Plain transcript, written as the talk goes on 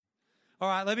All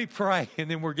right, let me pray,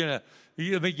 and then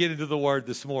let me get into the Word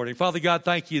this morning. Father God,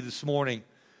 thank you this morning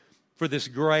for this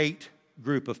great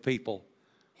group of people.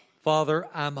 Father,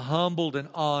 I'm humbled and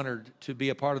honored to be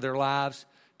a part of their lives,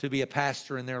 to be a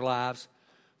pastor in their lives.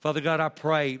 Father God, I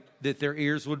pray that their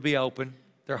ears would be open,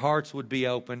 their hearts would be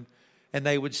open, and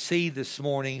they would see this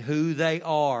morning who they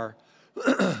are,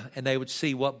 and they would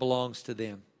see what belongs to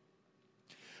them.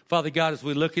 Father God, as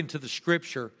we look into the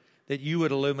Scripture, that you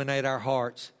would illuminate our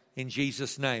hearts in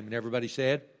Jesus' name. And everybody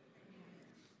said?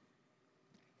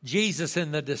 Jesus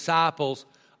and the disciples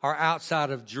are outside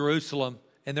of Jerusalem,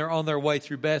 and they're on their way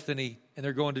through Bethany, and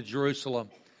they're going to Jerusalem.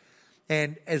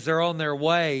 And as they're on their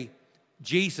way,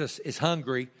 Jesus is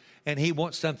hungry, and he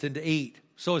wants something to eat.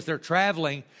 So as they're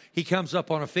traveling, he comes up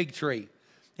on a fig tree,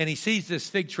 and he sees this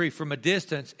fig tree from a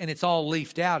distance, and it's all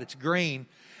leafed out. It's green,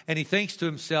 and he thinks to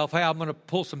himself, hey, I'm going to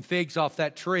pull some figs off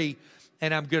that tree,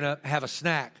 and I'm going to have a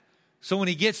snack. So when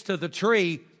he gets to the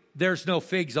tree, there's no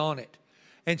figs on it.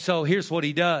 And so here's what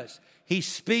he does. He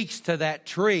speaks to that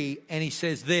tree, and he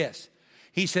says this.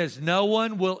 He says, no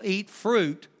one will eat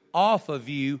fruit off of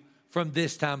you from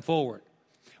this time forward.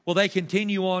 Well, they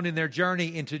continue on in their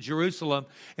journey into Jerusalem.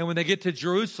 And when they get to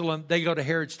Jerusalem, they go to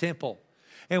Herod's temple.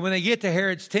 And when they get to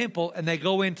Herod's temple and they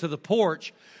go into the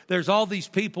porch, there's all these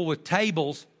people with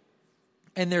tables,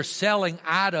 and they're selling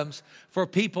items for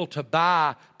people to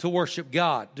buy to worship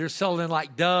God. They're selling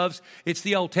like doves. It's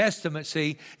the Old Testament,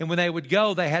 see? And when they would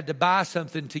go, they had to buy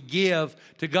something to give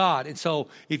to God. And so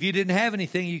if you didn't have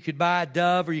anything, you could buy a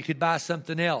dove or you could buy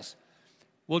something else.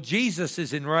 Well, Jesus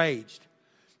is enraged.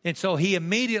 And so he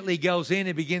immediately goes in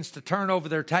and begins to turn over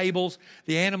their tables.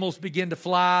 The animals begin to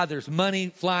fly. There's money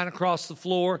flying across the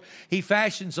floor. He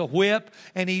fashions a whip,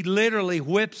 and he literally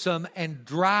whips them and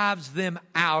drives them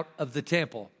out of the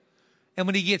temple. And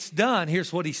when he gets done,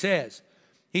 here's what he says.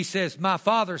 He says, my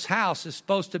Father's house is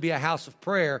supposed to be a house of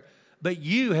prayer, but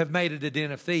you have made it a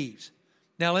den of thieves.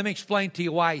 Now, let me explain to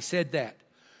you why he said that.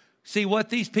 See,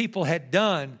 what these people had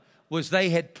done was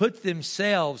they had put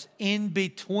themselves in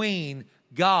between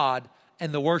God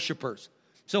and the worshipers.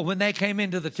 So when they came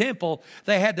into the temple,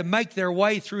 they had to make their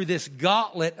way through this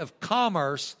gauntlet of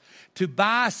commerce to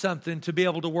buy something to be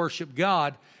able to worship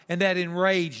God, and that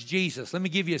enraged Jesus. Let me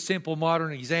give you a simple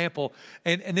modern example,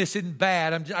 and this isn't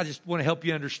bad. I just want to help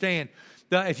you understand.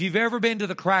 If you've ever been to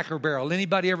the Cracker Barrel,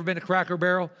 anybody ever been to Cracker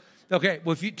Barrel? Okay,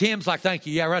 well, Tim's like, thank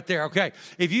you. Yeah, right there. Okay,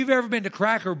 if you've ever been to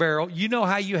Cracker Barrel, you know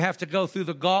how you have to go through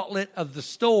the gauntlet of the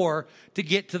store to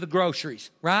get to the groceries,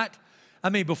 right? I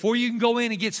mean, before you can go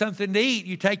in and get something to eat,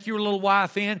 you take your little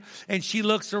wife in, and she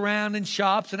looks around and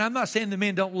shops. And I'm not saying the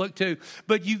men don't look too,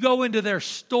 but you go into their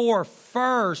store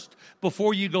first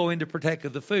before you go in to partake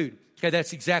of the food. Okay,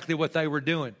 that's exactly what they were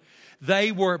doing.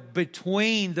 They were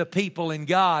between the people and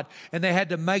God, and they had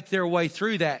to make their way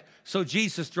through that. So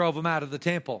Jesus drove them out of the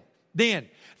temple. Then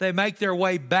they make their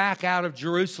way back out of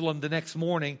Jerusalem the next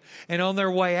morning, and on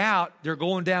their way out, they're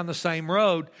going down the same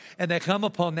road, and they come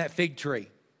upon that fig tree.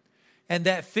 And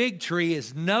that fig tree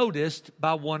is noticed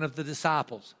by one of the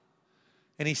disciples.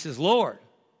 And he says, Lord,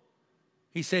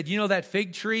 he said, you know that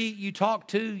fig tree you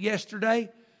talked to yesterday?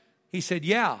 He said,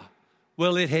 yeah.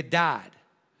 Well, it had died.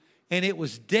 And it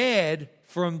was dead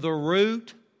from the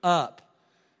root up.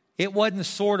 It wasn't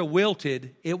sort of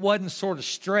wilted. It wasn't sort of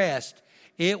stressed.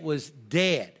 It was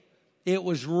dead. It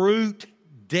was root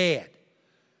dead.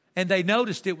 And they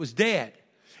noticed it was dead.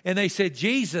 And they said,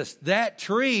 Jesus, that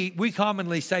tree, we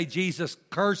commonly say Jesus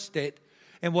cursed it.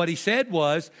 And what he said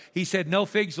was, he said, no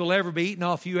figs will ever be eaten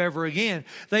off you ever again.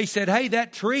 They said, hey,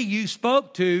 that tree you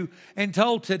spoke to and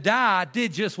told to die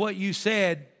did just what you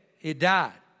said. It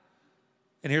died.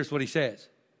 And here's what he says.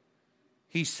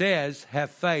 He says,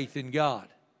 have faith in God.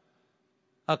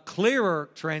 A clearer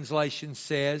translation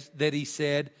says that he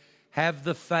said, have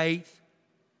the faith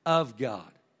of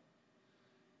God.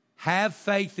 Have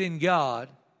faith in God,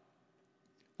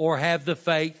 or have the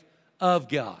faith of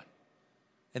God.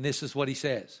 And this is what he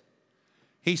says.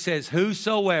 He says,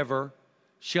 whosoever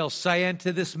shall say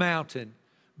unto this mountain,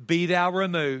 be thou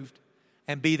removed,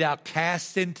 and be thou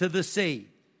cast into the sea,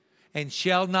 and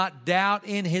shall not doubt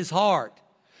in his heart,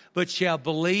 but shall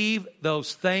believe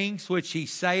those things which he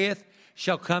saith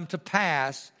shall come to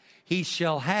pass, he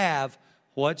shall have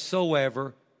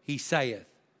whatsoever he saith.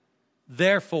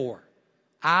 Therefore,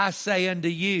 I say unto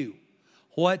you,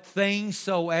 what things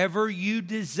soever you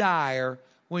desire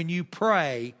when you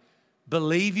pray,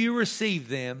 believe you receive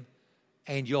them,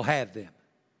 and you'll have them.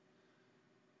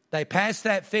 They passed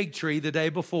that fig tree the day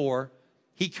before.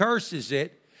 He curses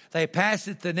it. They pass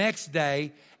it the next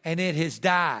day, and it has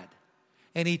died.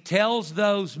 And he tells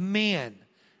those men,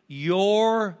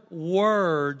 your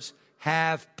words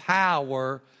have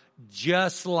power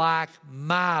just like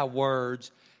my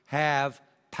words have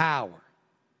power.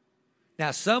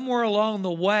 Now, somewhere along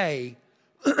the way,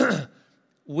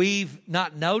 we've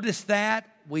not noticed that,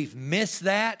 we've missed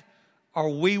that, or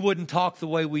we wouldn't talk the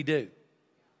way we do.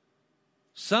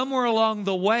 Somewhere along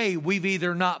the way, we've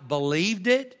either not believed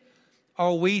it,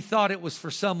 or we thought it was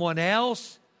for someone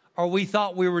else, or we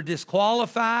thought we were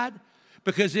disqualified.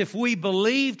 Because if we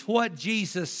believed what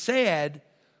Jesus said,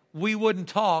 we wouldn't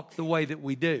talk the way that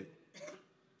we do.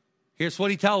 Here's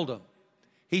what he told them.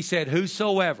 He said,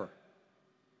 whosoever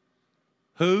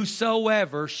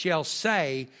shall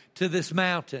say to this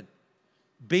mountain,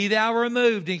 be thou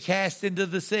removed and cast into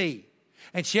the sea,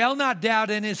 and shall not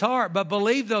doubt in his heart, but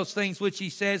believe those things which he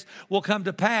says will come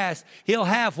to pass, he'll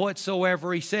have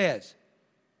whatsoever he says.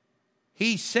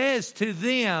 He says to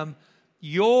them,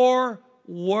 your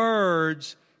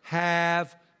words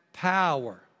have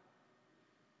power.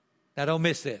 Now don't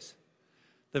miss this.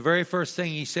 The very first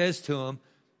thing he says to them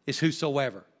is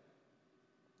whosoever.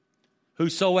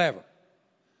 Whosoever.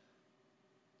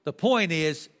 The point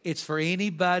is, it's for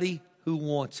anybody who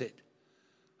wants it.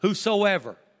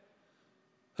 Whosoever.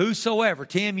 Whosoever.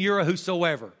 Tim, you're a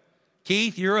whosoever.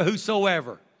 Keith, you're a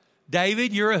whosoever.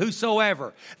 David, you're a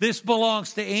whosoever. This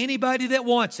belongs to anybody that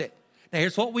wants it. Now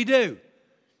here's what we do.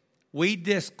 We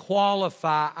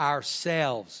disqualify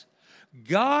ourselves.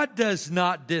 God does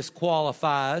not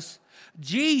disqualify us.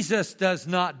 Jesus does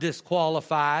not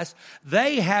disqualify us.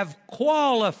 They have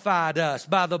qualified us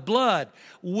by the blood.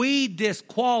 We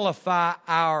disqualify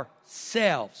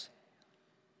ourselves.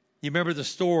 You remember the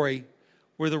story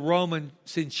where the Roman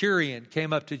centurion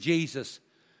came up to Jesus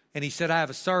and he said, I have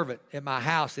a servant at my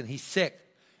house and he's sick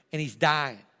and he's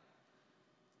dying.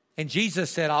 And Jesus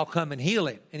said, I'll come and heal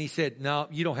him. And he said, no,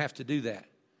 you don't have to do that.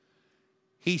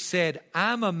 He said,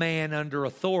 I'm a man under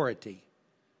authority.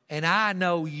 And I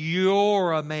know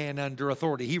you're a man under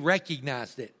authority. He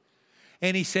recognized it.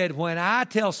 And he said, when I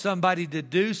tell somebody to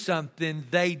do something,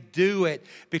 they do it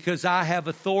because I have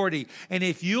authority. And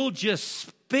if you'll just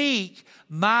speak,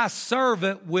 my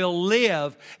servant will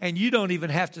live, and you don't even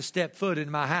have to step foot in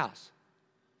my house.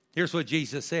 Here's what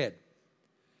Jesus said.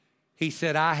 He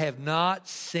said, I have not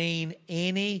seen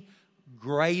any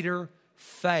greater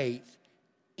faith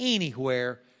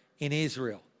anywhere in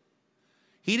Israel.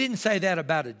 He didn't say that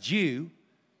about a Jew.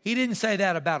 He didn't say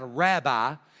that about a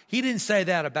rabbi. He didn't say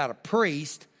that about a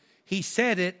priest. He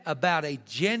said it about a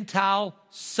Gentile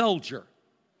soldier.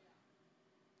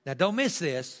 Now don't miss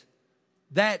this.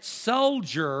 That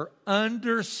soldier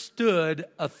understood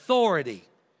authority.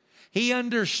 He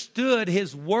understood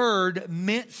his word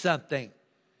meant something.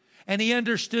 And he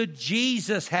understood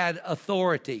Jesus had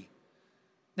authority.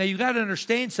 Now you've got to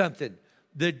understand something.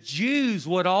 The Jews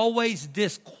would always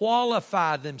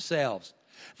disqualify themselves.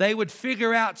 They would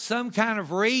figure out some kind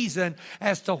of reason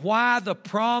as to why the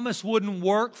promise wouldn't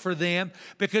work for them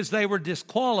because they were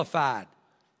disqualified.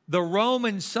 The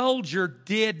Roman soldier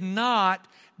did not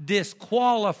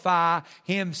disqualify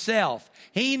himself.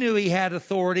 He knew he had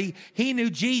authority. He knew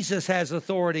Jesus has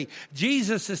authority.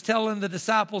 Jesus is telling the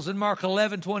disciples in Mark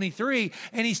 11:23,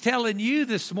 and he's telling you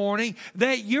this morning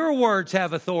that your words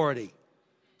have authority.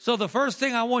 So the first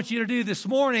thing I want you to do this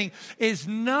morning is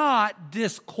not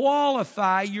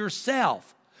disqualify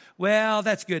yourself. Well,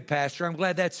 that's good, Pastor. I'm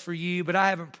glad that's for you, but I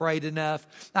haven't prayed enough.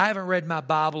 I haven't read my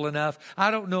Bible enough. I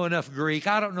don't know enough Greek.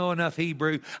 I don't know enough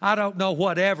Hebrew. I don't know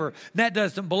whatever. That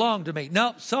doesn't belong to me.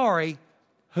 Nope, sorry.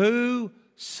 Whosoever.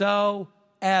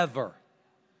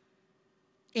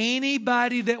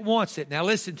 Anybody that wants it. Now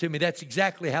listen to me. That's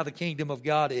exactly how the kingdom of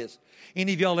God is.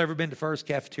 Any of y'all ever been to First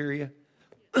Cafeteria?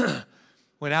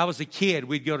 When I was a kid,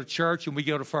 we'd go to church and we'd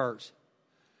go to First.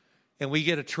 And we'd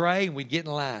get a tray and we'd get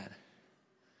in line.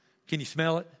 Can you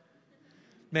smell it?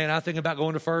 Man, I think about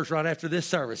going to First right after this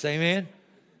service. Amen?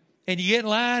 And you get in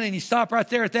line and you stop right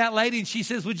there at that lady and she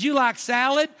says, would you like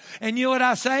salad? And you know what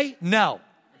I say? No.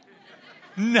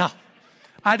 No.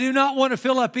 I do not want to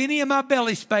fill up any of my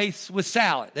belly space with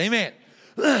salad. Amen.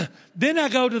 Then I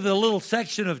go to the little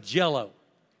section of Jell-O.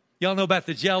 Y'all know about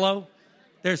the Jell-O?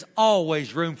 There's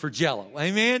always room for Jell-O.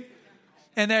 Amen?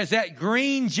 And there's that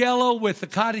green Jell-O with the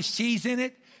cottage cheese in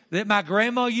it that my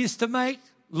grandma used to make.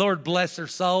 Lord bless her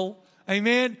soul.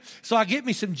 Amen? So I get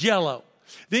me some Jell-O.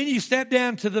 Then you step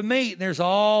down to the meat, and there's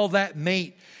all that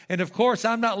meat. And, of course,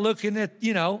 I'm not looking at,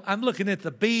 I'm looking at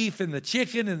the beef and the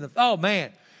chicken and oh,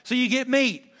 man. So you get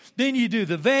meat. Then you do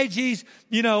the veggies.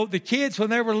 The kids, when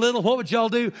they were little, what would y'all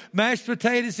do? Mashed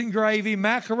potatoes and gravy,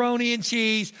 macaroni and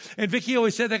cheese. And Vicki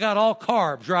always said they got all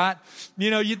carbs, right?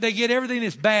 They get everything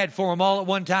that's bad for them all at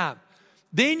one time.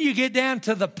 Then you get down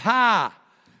to the pie.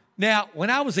 Now, when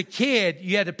I was a kid,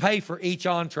 you had to pay for each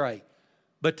entree.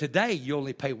 But today, you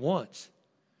only pay once.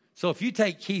 So if you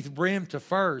take Keith Brim to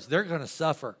Furs, they're going to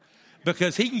suffer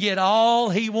because he can get all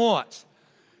he wants.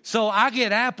 So I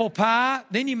get apple pie.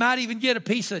 Then you might even get a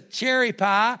piece of cherry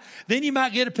pie. Then you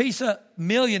might get a piece of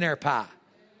millionaire pie.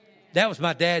 That was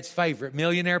my dad's favorite,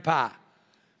 millionaire pie.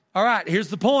 All right, here's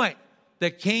the point.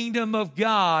 The kingdom of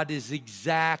God is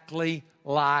exactly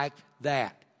like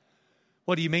that.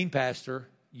 What do you mean, Pastor?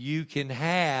 You can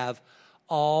have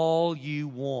all you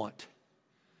want.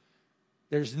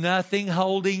 There's nothing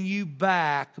holding you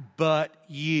back but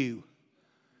you.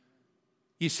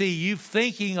 You see, you're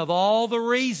thinking of all the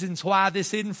reasons why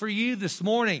this isn't for you this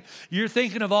morning. You're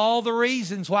thinking of all the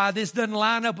reasons why this doesn't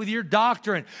line up with your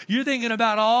doctrine. You're thinking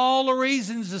about all the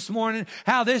reasons this morning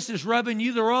how this is rubbing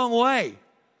you the wrong way.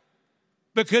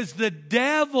 Because the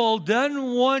devil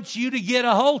doesn't want you to get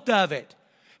a hold of it.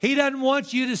 He doesn't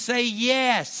want you to say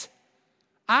yes.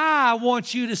 I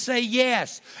want you to say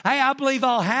yes. Hey, I believe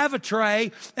I'll have a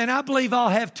tray, and I believe I'll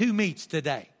have 2 meats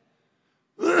today.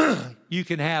 You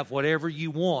can have whatever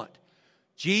you want.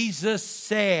 Jesus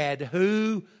said,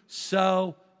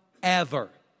 whosoever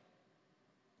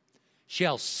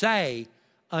shall say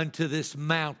unto this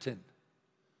mountain.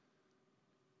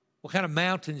 What kind of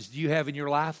mountains do you have in your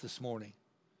life this morning?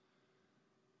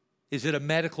 Is it a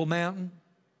medical mountain?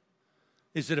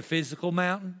 Is it a physical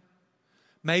mountain?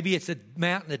 Maybe it's a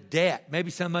mountain of debt.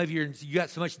 Maybe some of you got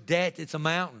so much debt, it's a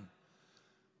mountain.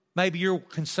 Maybe you're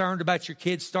concerned about your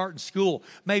kids starting school.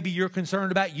 Maybe you're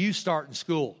concerned about you starting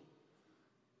school.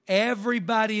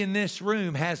 Everybody in this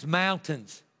room has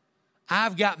mountains.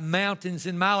 I've got mountains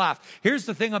in my life. Here's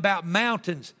the thing about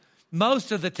mountains.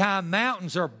 Most of the time,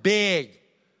 mountains are big.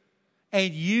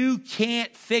 And you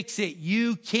can't fix it.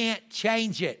 You can't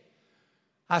change it.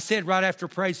 I said right after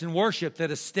praise and worship that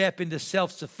a step into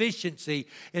self-sufficiency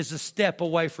is a step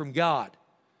away from God.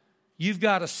 You've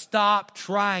got to stop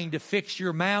trying to fix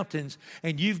your mountains,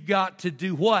 and you've got to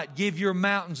do what? Give your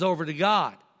mountains over to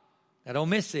God. Now, don't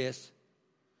miss this.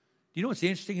 Do you know what's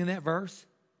interesting in that verse?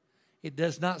 It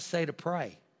does not say to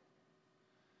pray.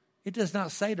 It does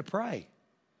not say to pray.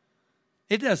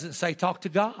 It doesn't say talk to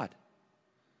God.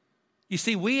 You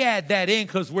see, we add that in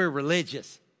because we're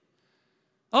religious.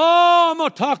 Oh, I'm going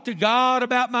to talk to God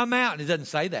about my mountain. It doesn't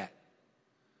say that.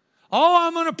 Oh,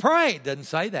 I'm going to pray. It doesn't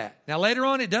say that. Now, later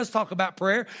on, it does talk about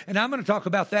prayer, and I'm going to talk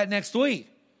about that next week.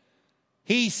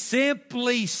 He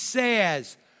simply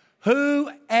says,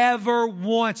 whoever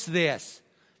wants this,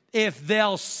 if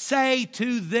they'll say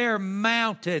to their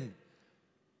mountain.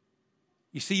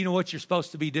 You see, you know what you're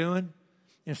supposed to be doing?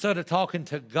 Instead of talking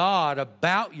to God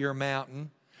about your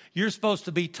mountain, you're supposed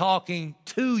to be talking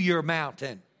to your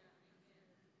mountain.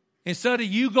 Instead of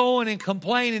you going and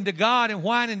complaining to God and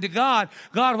whining to God,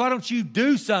 God, why don't you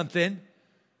do something?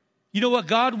 You know what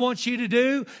God wants you to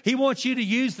do? He wants you to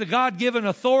use the God-given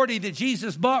authority that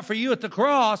Jesus bought for you at the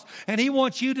cross, and He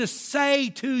wants you to say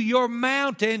to your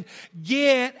mountain,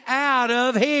 get out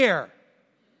of here.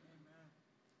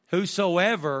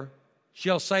 Whosoever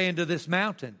shall say unto this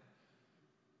mountain.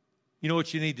 You know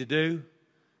what you need to do?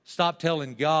 Stop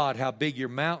telling God how big your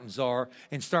mountains are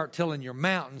and start telling your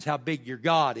mountains how big your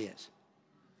God is.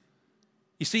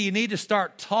 You see, you need to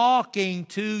start talking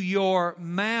to your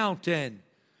mountain.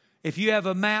 If you have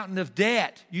a mountain of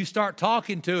debt, you start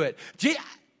talking to it. Gee,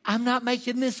 I'm not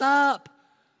making this up.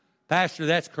 Pastor,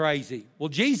 that's crazy. Well,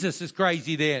 Jesus is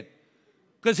crazy then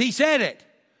because He said it.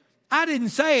 I didn't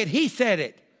say it. He said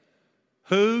it.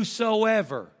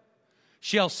 Whosoever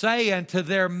shall say unto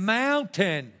their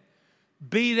mountain,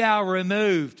 be thou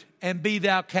removed, and be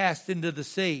thou cast into the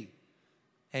sea,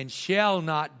 and shall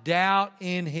not doubt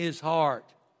in his heart,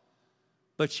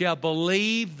 but shall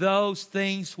believe those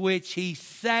things which he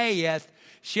saith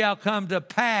shall come to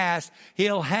pass,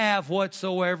 he'll have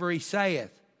whatsoever he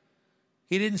saith.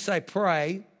 He didn't say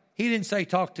pray. He didn't say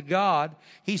talk to God.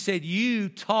 He said you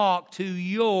talk to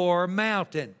your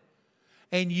mountain,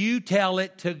 and you tell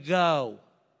it to go.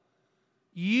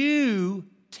 You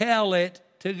tell it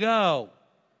to go.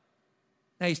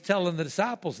 Now He's telling the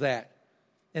disciples that.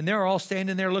 And they're all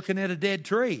standing there looking at a dead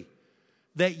tree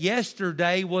that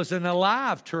yesterday was an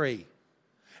alive tree.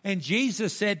 And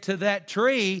Jesus said to that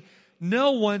tree,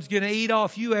 no one's going to eat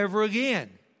off you ever again.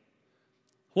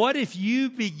 What if you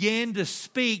begin to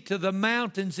speak to the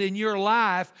mountains in your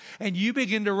life and you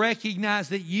begin to recognize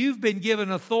that you've been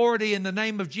given authority in the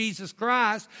name of Jesus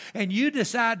Christ, and you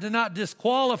decide to not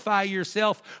disqualify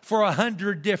yourself for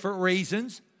 100 different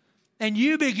reasons, and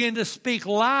you begin to speak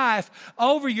life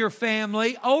over your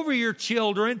family, over your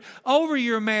children, over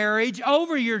your marriage,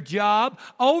 over your job,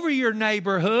 over your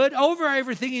neighborhood, over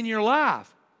everything in your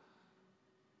life.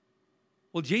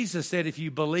 Well, Jesus said if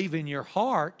you believe in your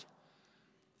heart,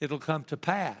 it'll come to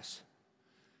pass.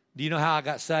 Do you know how I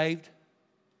got saved?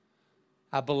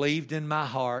 I believed in my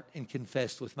heart and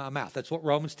confessed with my mouth. That's what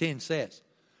Romans 10 says,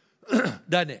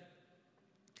 doesn't it?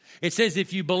 It says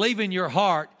if you believe in your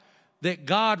heart that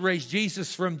God raised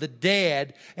Jesus from the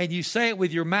dead and you say it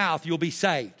with your mouth, you'll be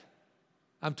saved.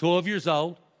 I'm 12 years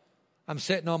old. I'm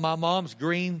sitting on my mom's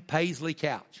green paisley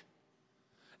couch.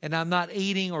 And I'm not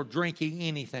eating or drinking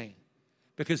anything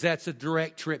because that's a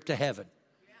direct trip to heaven.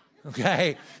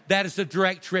 Okay? That is a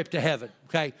direct trip to heaven.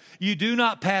 Okay? You do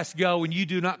not pass go and you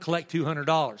do not collect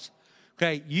 $200.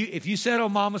 Okay? If you sat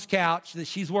on mama's couch that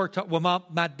she's worked, well,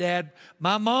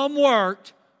 my mom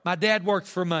worked, my dad worked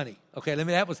for money. Okay,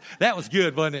 that was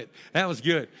good, wasn't it? That was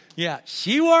good. Yeah,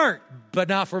 she worked, but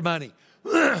not for money.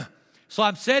 So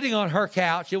I'm sitting on her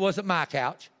couch. It wasn't my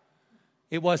couch.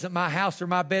 It wasn't my house or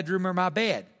my bedroom or my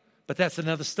bed. But that's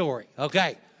another story.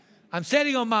 Okay. I'm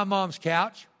sitting on my mom's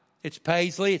couch. It's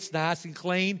paisley. It's nice and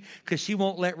clean because she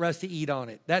won't let Rusty eat on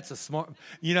it. That's a smart,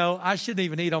 I shouldn't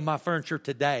even eat on my furniture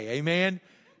today. Amen.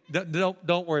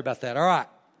 Don't worry about that. All right.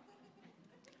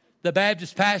 The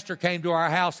Baptist pastor came to our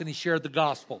house and he shared the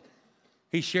gospel.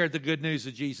 He shared the good news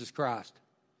of Jesus Christ.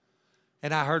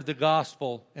 And I heard the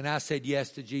gospel, and I said yes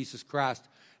to Jesus Christ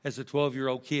as a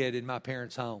 12-year-old kid in my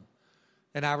parents' home.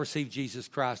 And I received Jesus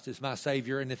Christ as my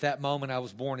Savior. And at that moment, I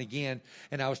was born again,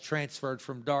 and I was transferred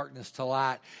from darkness to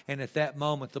light. And at that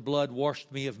moment, the blood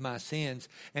washed me of my sins.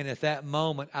 And at that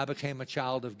moment, I became a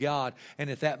child of God. And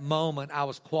at that moment, I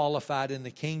was qualified in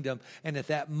the kingdom. And at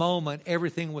that moment,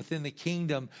 everything within the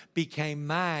kingdom became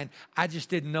mine. I just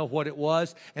didn't know what it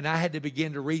was. And I had to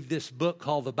begin to read this book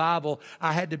called the Bible.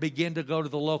 I had to begin to go to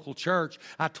the local church.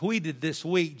 I tweeted this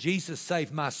week, Jesus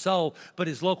saved my soul, but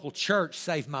his local church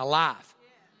saved my life.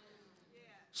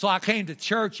 So I came to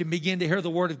church and began to hear the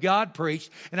Word of God preached,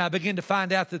 and I began to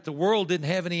find out that the world didn't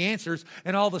have any answers,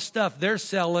 and all the stuff they're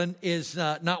selling is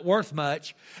not worth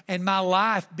much. And my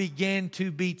life began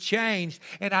to be changed,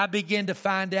 and I began to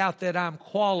find out that I'm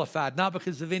qualified, not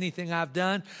because of anything I've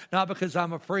done, not because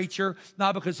I'm a preacher,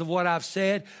 not because of what I've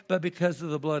said, but because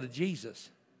of the blood of Jesus.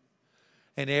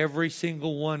 And every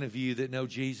single one of you that know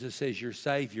Jesus as your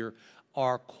Savior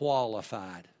are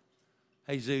qualified.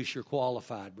 Jesus, you're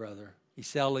qualified, brother.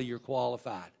 Isela, you're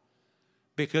qualified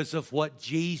because of what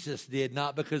Jesus did,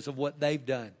 not because of what they've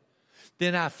done.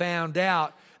 Then I found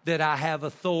out that I have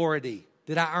authority.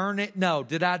 Did I earn it? No.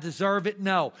 Did I deserve it?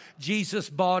 No. Jesus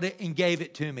bought it and gave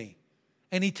it to me.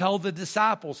 And he told the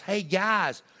disciples, hey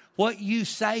guys, what you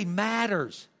say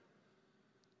matters.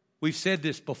 We've said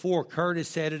this before. Kurt has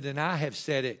said it and I have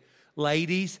said it.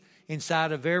 Ladies,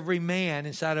 inside of every man,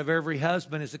 inside of every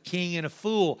husband is a king and a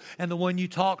fool. And the one you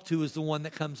talk to is the one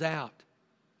that comes out.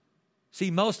 See,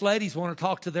 most ladies want to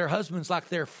talk to their husbands like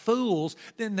they're fools.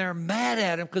 Then they're mad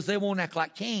at him because they won't act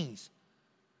like kings.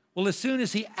 Well, as soon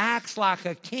as he acts like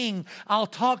a king, I'll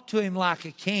talk to him like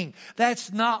a king.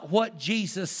 That's not what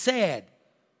Jesus said.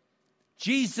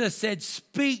 Jesus said,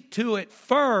 speak to it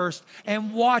first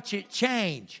and watch it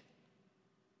change.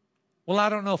 Well, I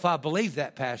don't know if I believe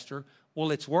that, Pastor.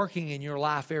 Well, it's working in your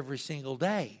life every single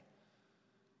day.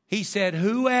 He said,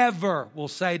 whoever will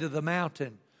say to the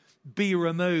mountain, be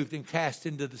removed and cast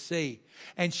into the sea,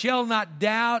 and shall not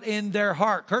doubt in their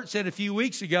heart. Kurt said a few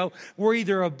weeks ago, we're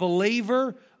either a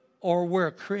believer or we're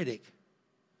a critic.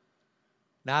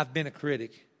 Now, I've been a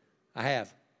critic. I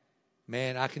have.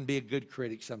 Man, I can be a good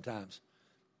critic sometimes.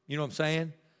 You know what I'm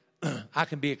saying? I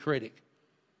can be a critic.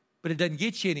 But it doesn't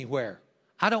get you anywhere.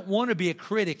 I don't want to be a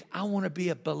critic. I want to be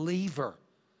a believer.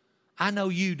 I know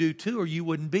you do too, or you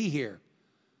wouldn't be here.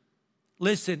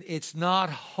 Listen, it's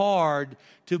not hard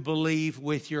to believe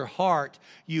with your heart.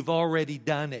 You've already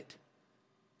done it.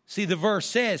 See, the verse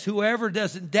says, whoever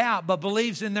doesn't doubt but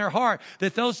believes in their heart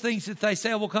that those things that they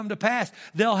say will come to pass,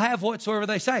 they'll have whatsoever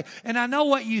they say. And I know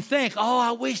what you think. Oh,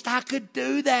 I wished I could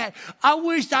do that. I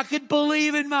wished I could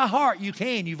believe in my heart. You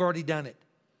can. You've already done it.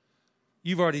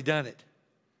 You've already done it.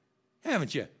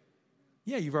 Haven't you?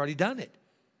 Yeah, you've already done it.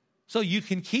 So you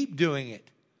can keep doing it.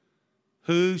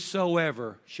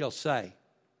 Whosoever shall say.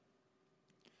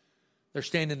 They're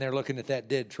standing there looking at that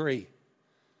dead tree.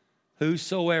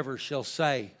 Whosoever shall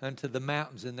say unto the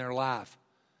mountains in their life,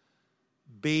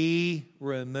 be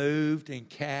removed and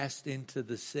cast into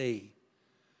the sea,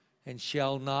 and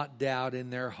shall not doubt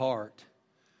in their heart,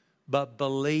 but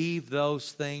believe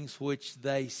those things which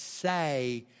they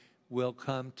say will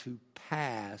come to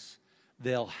pass,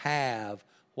 they'll have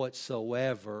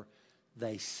whatsoever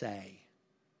they say.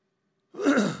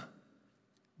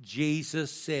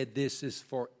 Jesus said this is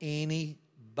for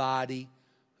anybody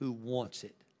who wants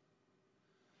it.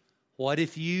 What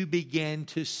if you begin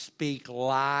to speak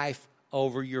life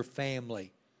over your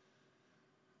family?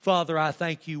 Father, I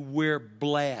thank you we're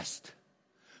blessed.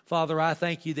 Father, I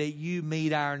thank you that you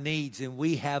meet our needs and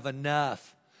we have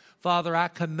enough. Father, I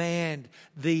command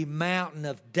the mountain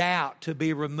of doubt to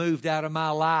be removed out of my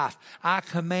life. I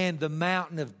command the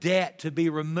mountain of debt to be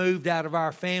removed out of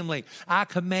our family. I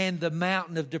command the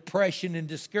mountain of depression and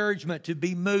discouragement to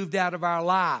be moved out of our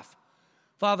life.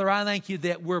 Father, I thank you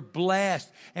that we're blessed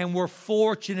and we're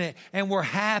fortunate and we're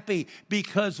happy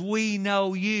because we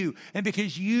know you and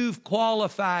because you've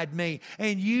qualified me.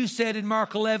 And you said in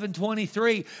Mark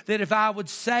 11:23 that if I would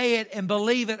say it and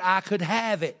believe it, I could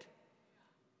have it.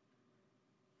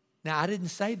 Now, I didn't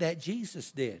say that.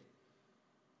 Jesus did.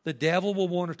 The devil will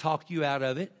want to talk you out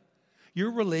of it.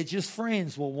 Your religious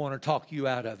friends will want to talk you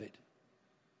out of it.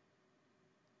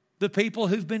 The people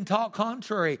who've been taught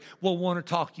contrary will want to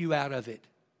talk you out of it.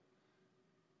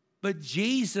 But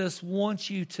Jesus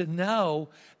wants you to know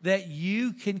that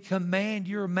you can command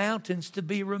your mountains to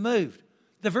be removed.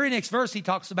 The very next verse, he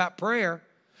talks about prayer,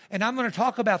 and I'm going to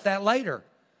talk about that later.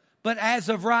 But as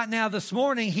of right now this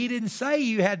morning, he didn't say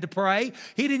you had to pray.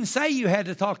 He didn't say you had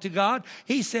to talk to God.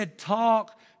 He said,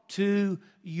 talk to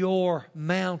your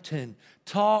mountain.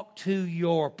 Talk to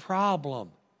your problem.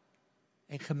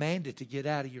 And command it to get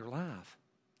out of your life.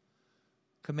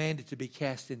 Command it to be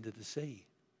cast into the sea.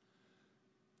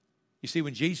 You see,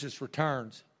 when Jesus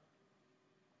returns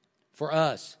for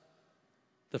us,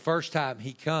 the first time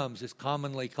he comes is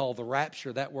commonly called the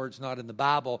rapture. That word's not in the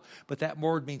Bible, but that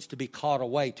word means to be caught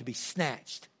away, to be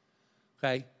snatched.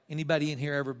 Okay? Anybody in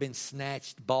here ever been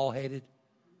snatched bald-headed?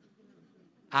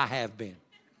 I have been.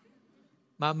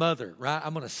 My mother, right?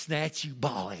 I'm going to snatch you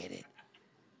bald-headed,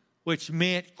 which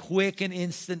meant quick and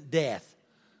instant death,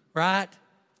 right?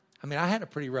 I mean, I had a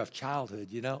pretty rough childhood,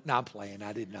 you know. No, I'm playing.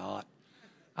 I did not.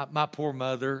 My poor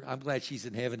mother, I'm glad she's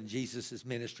in heaven and Jesus is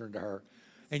ministering to her.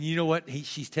 And you know what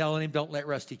she's telling him? Don't let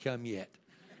Rusty come yet.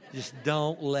 Just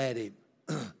don't let him.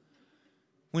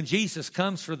 When Jesus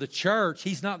comes for the church,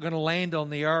 he's not going to land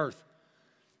on the earth.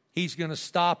 He's going to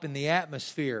stop in the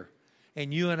atmosphere.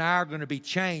 And you and I are going to be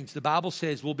changed. The Bible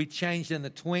says we'll be changed in the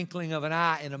twinkling of an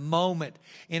eye, in a moment,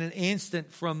 in an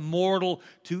instant, from mortal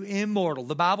to immortal.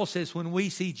 The Bible says when we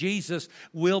see Jesus,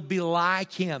 we'll be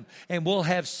like him. And we'll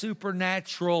have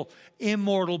supernatural,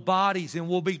 immortal bodies. And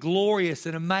we'll be glorious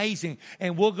and amazing.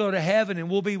 And we'll go to heaven and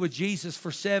we'll be with Jesus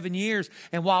for 7 years.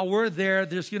 And while we're there,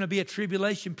 there's going to be a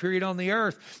tribulation period on the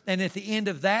earth. And at the end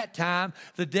of that time,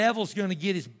 the devil's going to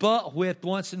get his butt whipped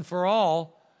once and for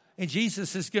all. And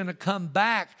Jesus is going to come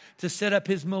back to set up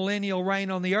his millennial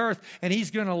reign on the earth. And he's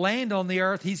going to land on the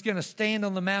earth. He's going to stand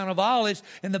on the Mount of Olives.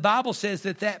 And the Bible says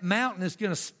that that mountain is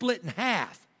going to split in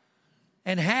half.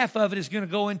 And half of it is going to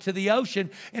go into the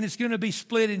ocean. And it's going to be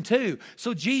split in two.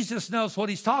 So Jesus knows what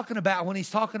he's talking about when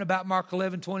he's talking about Mark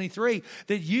 11:23.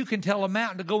 That you can tell a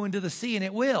mountain to go into the sea and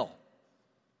it will.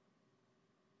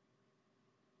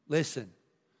 Listen.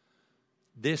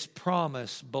 This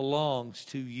promise belongs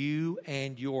to you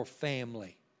and your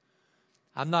family.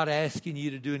 I'm not asking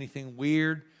you to do anything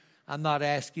weird. I'm not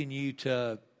asking you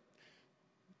to,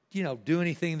 do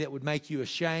anything that would make you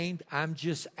ashamed. I'm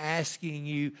just asking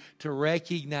you to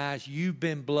recognize you've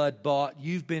been blood bought,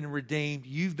 you've been redeemed,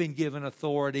 you've been given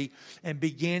authority, and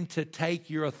begin to take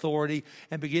your authority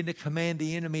and begin to command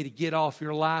the enemy to get off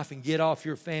your life and get off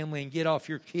your family and get off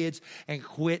your kids and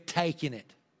quit taking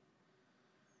it.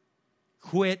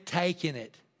 Quit taking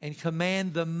it and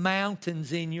command the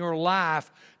mountains in your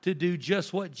life to do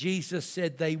just what Jesus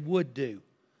said they would do,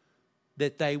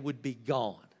 that they would be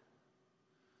gone.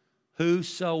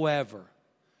 Whosoever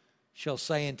shall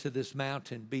say unto this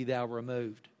mountain, be thou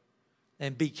removed,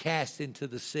 and be cast into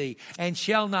the sea, and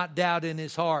shall not doubt in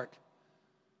his heart,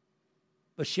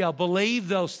 but shall believe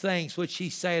those things which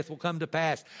he saith will come to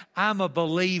pass. I'm a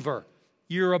believer.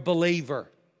 You're a believer.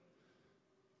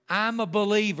 I'm a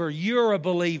believer. You're a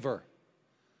believer.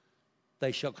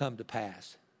 They shall come to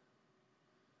pass.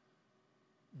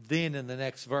 Then in the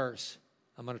next verse,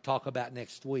 I'm going to talk about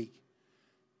next week,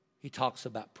 he talks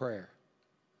about prayer.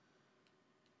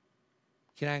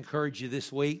 Can I encourage you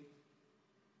this week?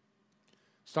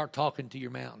 Start talking to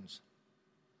your mountains.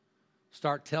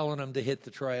 Start telling them to hit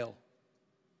the trail.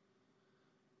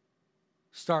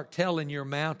 Start telling your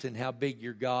mountain how big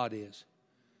your God is,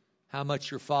 how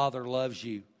much your Father loves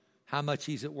you, how much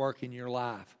he's at work in your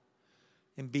life.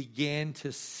 And begin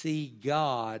to see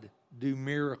God do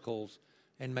miracles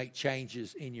and make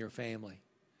changes in your family.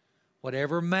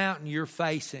 Whatever mountain you're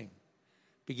facing,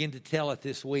 begin to tell it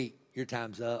this week, your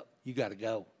time's up. You got to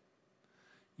go.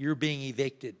 You're being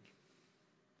evicted.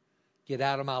 Get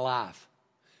out of my life.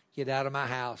 Get out of my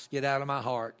house. Get out of my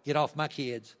heart. Get off my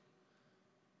kids.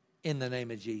 In the name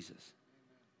of Jesus.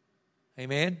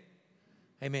 Amen?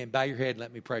 Amen. Bow your head and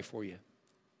let me pray for you.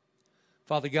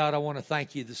 Father God, I want to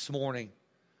thank you this morning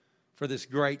for this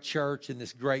great church and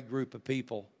this great group of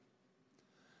people.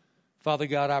 Father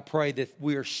God, I pray that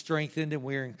we are strengthened and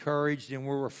we are encouraged and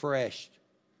we're refreshed.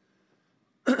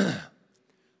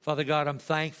 Father God, I'm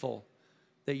thankful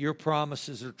that your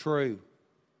promises are true.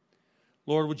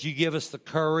 Lord, would you give us the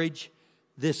courage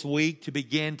this week to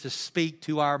begin to speak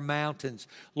to our mountains.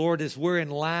 Lord, as we're in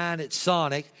line at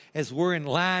Sonic, as we're in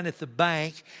line at the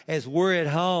bank, as we're at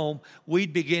home,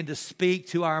 we'd begin to speak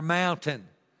to our mountain.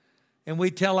 And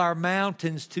we tell our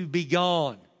mountains to be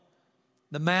gone.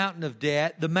 The mountain of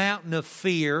debt, the mountain of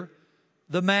fear,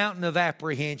 the mountain of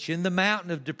apprehension, the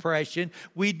mountain of depression.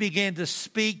 We'd begin to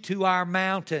speak to our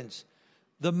mountains.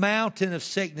 The mountain of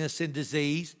sickness and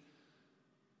disease.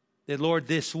 That, Lord,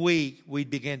 this week we'd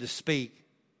begin to speak.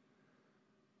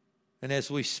 And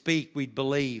as we speak, we'd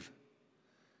believe.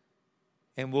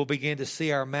 And we'll begin to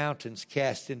see our mountains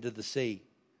cast into the sea.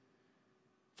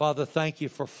 Father, thank you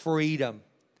for freedom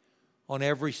on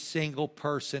every single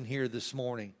person here this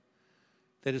morning.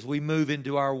 That as we move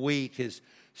into our week, as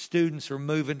students are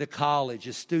moving to college,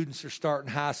 as students are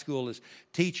starting high school, as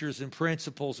teachers and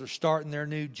principals are starting their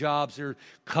new jobs, their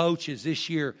coaches this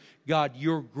year, God,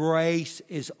 your grace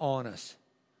is on us.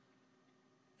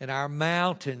 And our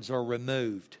mountains are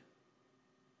removed.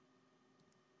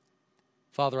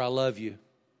 Father, I love you.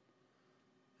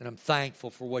 And I'm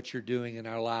thankful for what you're doing in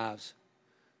our lives,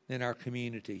 in our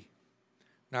community,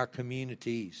 in our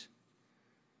communities.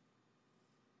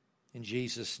 In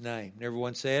Jesus' name. And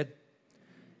everyone said,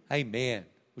 amen.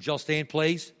 Would y'all stand,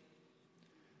 please?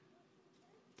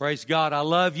 Praise God. I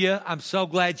love you. I'm so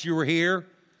glad you were here.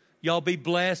 Y'all be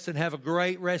blessed and have a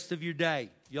great rest of your day.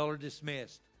 Y'all are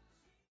dismissed.